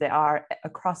possibilities there are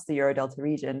across the Eurodelta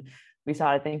region, we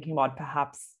started thinking about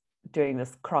perhaps doing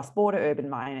this cross-border urban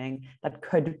mining that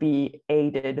could be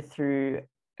aided through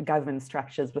government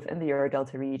structures within the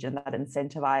Eurodelta region that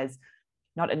incentivize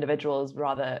not individuals,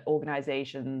 rather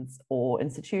organizations or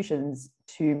institutions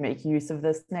to make use of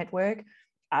this network.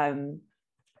 And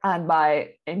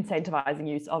by incentivizing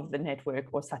use of the network,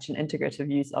 or such an integrative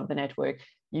use of the network,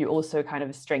 you also kind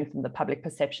of strengthen the public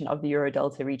perception of the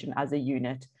Eurodelta region as a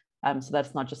unit. So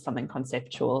that's not just something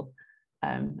conceptual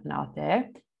and out there.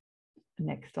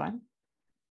 Next one.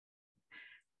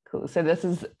 Cool, so this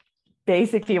is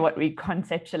basically what we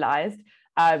conceptualized.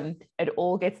 It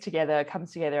all comes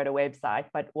together at a website,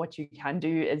 but what you can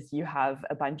do is you have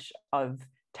a bunch of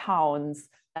towns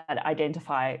that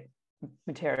identify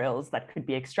materials that could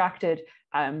be extracted.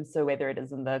 So whether it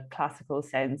is in the classical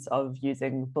sense of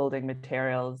using building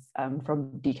materials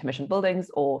from decommissioned buildings,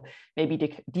 or maybe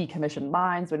decommissioned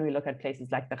mines, when we look at places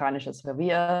like the Rheinisches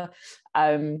Revier,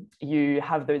 you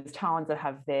have those towns that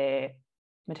have their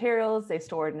materials, they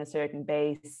store it in a certain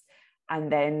base,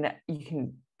 and then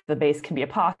the base can be a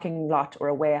parking lot or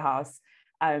a warehouse.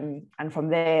 And from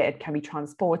there, it can be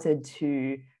transported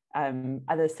to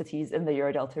other cities in the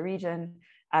Eurodelta region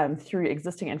through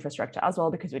existing infrastructure as well,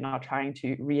 because we're not trying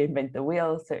to reinvent the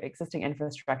wheel. So existing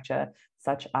infrastructure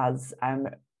such as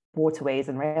waterways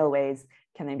and railways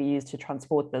can then be used to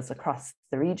transport this across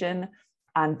the region.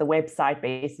 And the website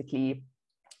basically,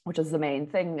 which is the main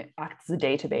thing, acts as a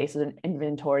database, an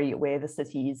inventory where the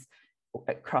cities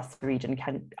across the region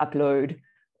can upload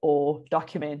or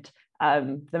document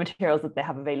the materials that they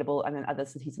have available, and then other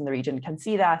cities in the region can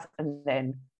see that and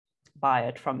then buy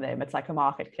it from them. It's like a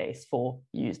marketplace for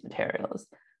used materials.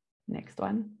 Next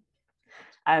one.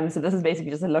 So this is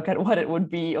basically just a look at what it would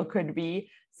be or could be.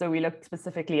 So we looked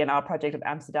specifically in our project at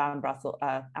Amsterdam, Brussels,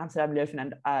 Amsterdam, Leuven,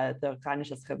 and the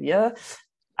Rheinisches Revier.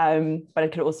 But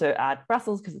it could also add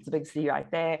Brussels because it's a big city right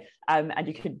there. And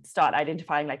you could start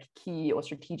identifying like key or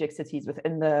strategic cities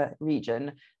within the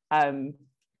region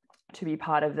to be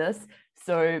part of this.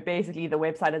 So basically the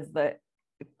website is the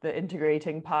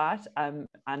integrating part,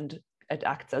 and it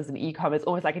acts as an e-commerce,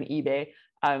 almost like an eBay,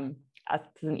 as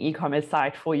an e-commerce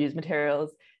site for used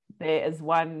materials. There is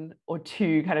one or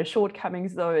two kind of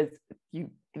shortcomings though, is the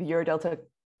Eurodelta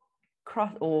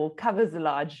covers a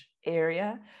large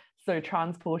area. So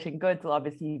transporting goods will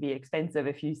obviously be expensive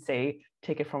if you say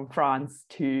take it from France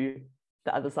to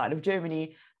the other side of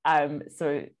Germany.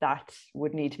 So that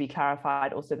would need to be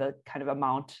clarified. Also the kind of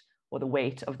amount or the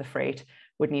weight of the freight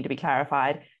would need to be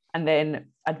clarified. And then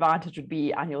advantage would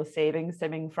be annual savings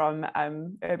stemming from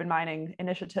urban mining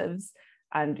initiatives.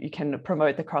 And you can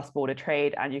promote the cross-border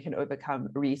trade, and you can overcome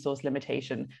resource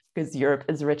limitation, because Europe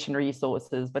is rich in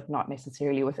resources, but not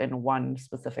necessarily within one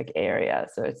specific area.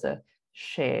 So it's a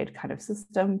shared kind of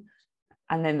system.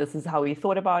 And then this is how we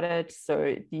thought about it.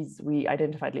 So we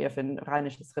identified Leuven,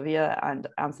 Rheinisches Revier, and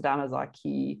Amsterdam as our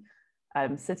key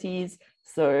cities.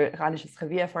 So Rheinisches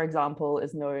Revier, for example,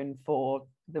 is known for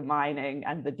the mining,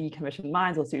 and the decommissioned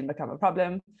mines will soon become a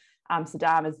problem.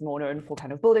 Amsterdam is more known for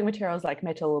kind of building materials like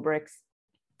metal or bricks,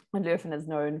 and Leuven is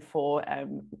known for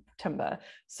timber.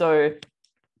 So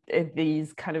if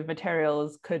these kind of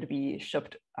materials could be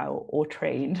shipped or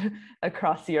trained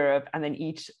across Europe, and then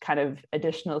each kind of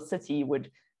additional city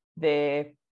would,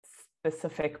 their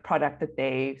specific product that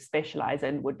they specialize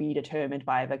in would be determined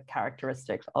by the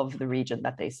characteristics of the region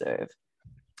that they serve.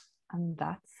 And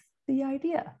that's the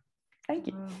idea. Thank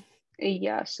you.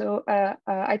 Yeah, so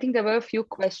I think there were a few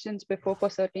questions before for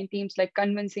certain teams, like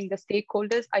convincing the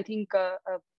stakeholders. I think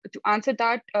to answer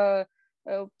that,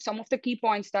 some of the key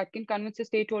points that can convince the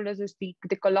stakeholders is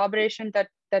the collaboration that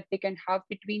they can have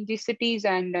between these cities,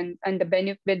 and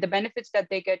the benefits that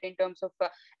they get in terms of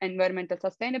environmental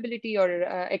sustainability, or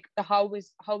how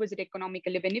is it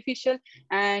economically beneficial,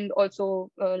 and also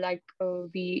like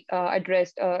we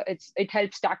addressed, it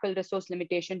helps tackle resource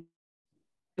limitation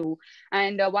too.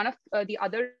 And one of the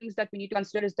other things that we need to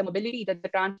consider is the mobility, that the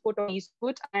transport of these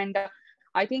goods. And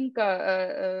I think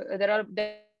there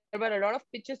were a lot of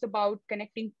pitches about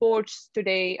connecting ports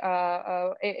today,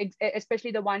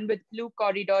 especially the one with Blue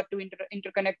Corridor to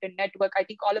interconnected network. I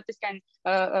think all of this can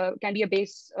be a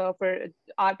base for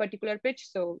our particular pitch.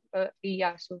 So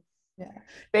yeah.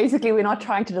 Basically, we're not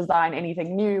trying to design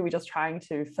anything new. We're just trying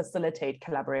to facilitate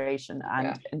collaboration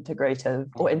and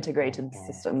integrated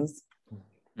systems.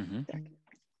 Mm-hmm.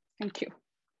 Thank you.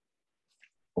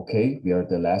 Okay, we are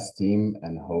the last team,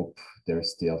 and hope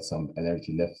there's still some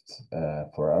energy left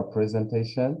for our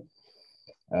presentation.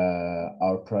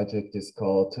 Our project is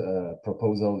called,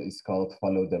 proposal is called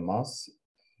Follow the Maas,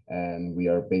 and we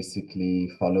are basically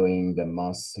following the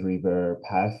Maas River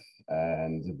path,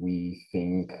 and we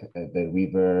think the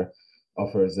river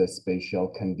offers a spatial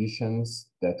conditions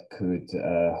that could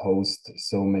host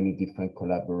so many different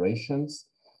collaborations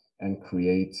and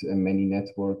create many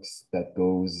networks that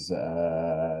goes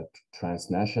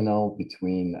transnational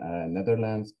between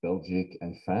Netherlands, Belgium,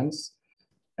 and France.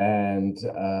 And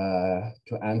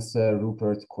to answer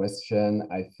Rupert's question,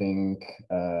 I think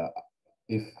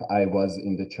if I was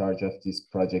in the charge of this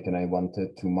project and I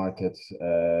wanted to market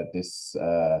this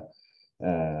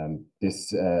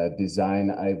design,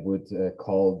 I would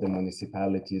call the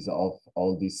municipalities of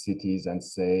all these cities and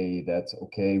say that,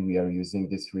 okay, we are using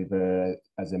this river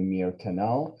as a mere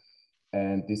canal,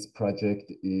 and this project,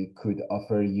 it could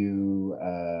offer you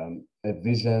a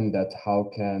vision that how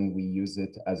can we use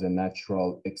it as a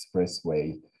natural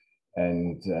expressway.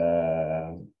 And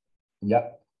yeah,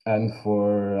 and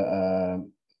for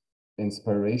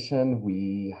inspiration,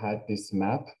 we had this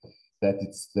map that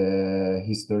it's the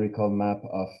historical map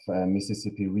of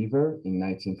Mississippi River in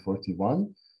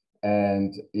 1941.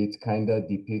 And it kind of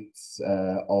depicts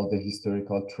all the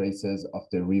historical traces of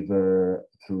the river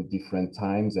through different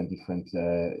times and different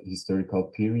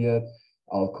historical period,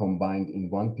 all combined in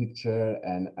one picture.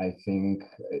 And I think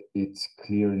it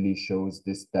clearly shows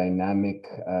this dynamic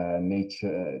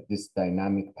nature, this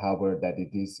dynamic power that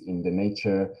it is in the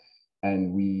nature.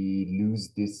 And we lose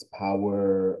this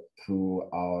power through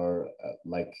our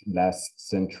like last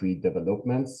century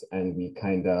developments. And we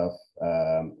kind of,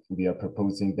 we are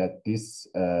proposing that this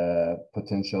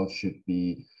potential should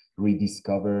be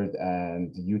rediscovered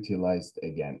and utilized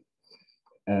again.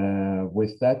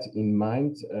 With that in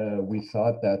mind, we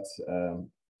thought that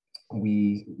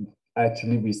we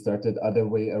started other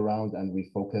way around, and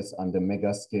we focus on the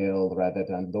mega scale rather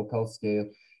than local scale.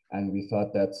 And we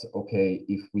thought that, okay,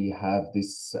 if we have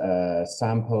this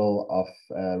sample of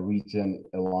region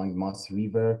along Moss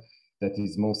River that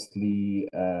is mostly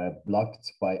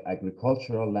blocked by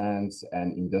agricultural lands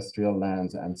and industrial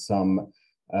lands and some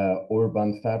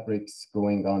urban fabrics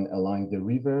going on along the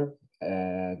river,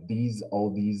 all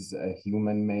these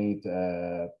human-made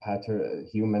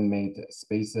human-made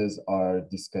spaces are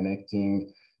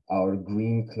disconnecting our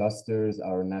green clusters,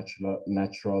 our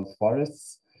natural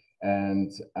forests.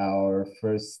 And our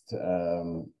first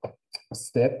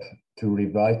step to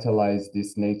revitalize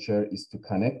this nature is to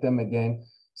connect them again.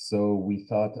 So we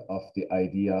thought of the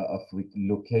idea of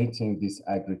relocating these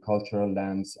agricultural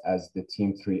lands, as the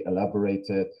Team 3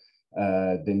 elaborated,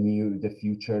 the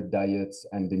future diets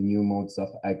and the new modes of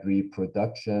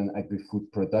agri-production,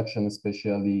 agri-food production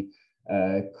especially,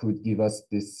 could give us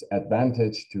this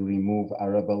advantage to remove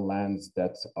arable lands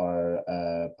that are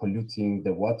polluting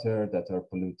the water, that are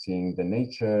polluting the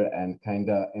nature, and kind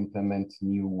of implement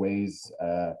new ways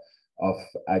of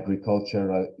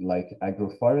agriculture like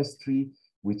agroforestry,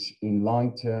 which in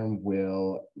long term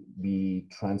will be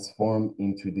transformed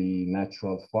into the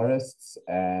natural forests.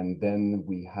 And then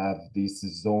we have these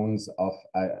zones of,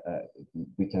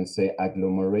 we can say,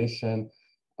 agglomeration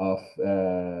of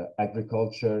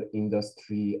agriculture,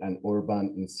 industry, and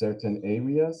urban in certain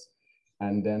areas.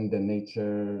 And then the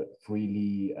nature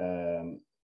freely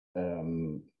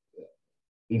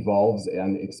evolves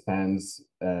and expands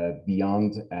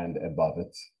beyond and above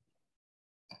it.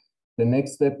 The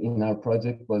next step in our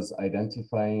project was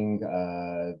identifying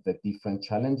the different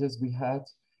challenges we had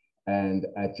and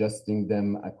adjusting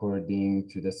them according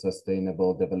to the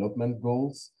Sustainable Development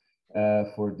Goals.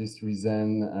 For this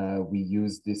reason, we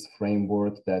use this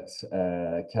framework that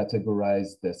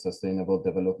categorized the Sustainable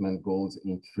Development Goals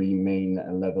in 3 main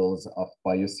levels of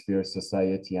biosphere,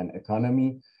 society, and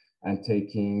economy, and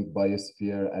taking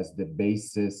biosphere as the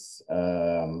basis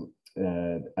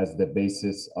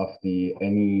of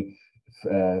any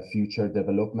future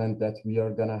development that we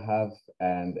are gonna have,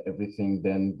 and everything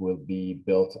then will be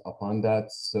built upon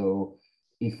that. So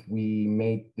if we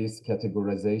make this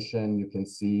categorization, you can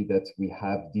see that we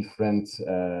have different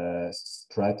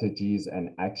strategies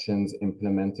and actions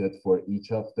implemented for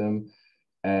each of them.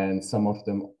 And some of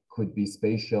them could be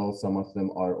spatial, some of them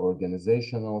are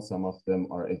organizational, some of them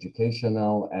are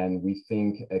educational. And we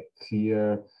think a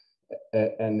clear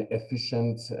and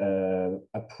efficient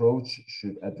approach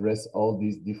should address all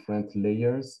these different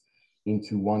layers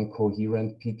into one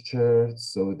coherent picture,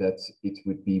 so that it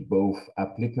would be both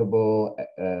applicable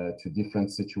to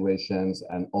different situations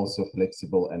and also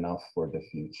flexible enough for the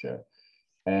future.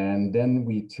 And then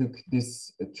we took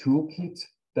this toolkit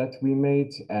that we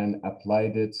made and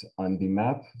applied it on the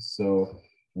map. So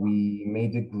we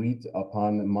made a grid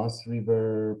upon Moss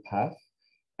River path,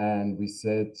 and we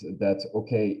said that,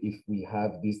 okay, if we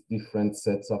have these different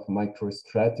sets of micro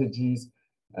strategies,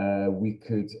 we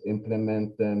could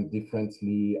implement them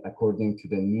differently according to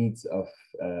the needs of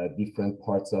different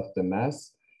parts of the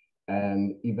mass.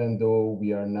 And even though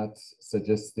we are not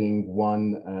suggesting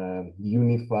one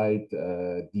unified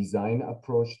design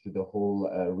approach to the whole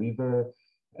river,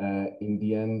 in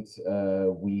the end,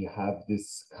 we have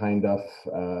this kind of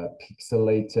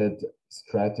pixelated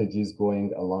strategies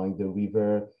going along the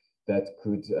river that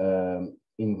could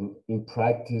in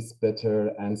practice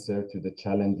better answer to the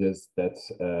challenges that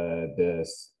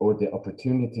or the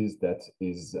opportunities that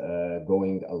is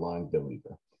going along the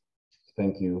river.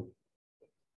 Thank you.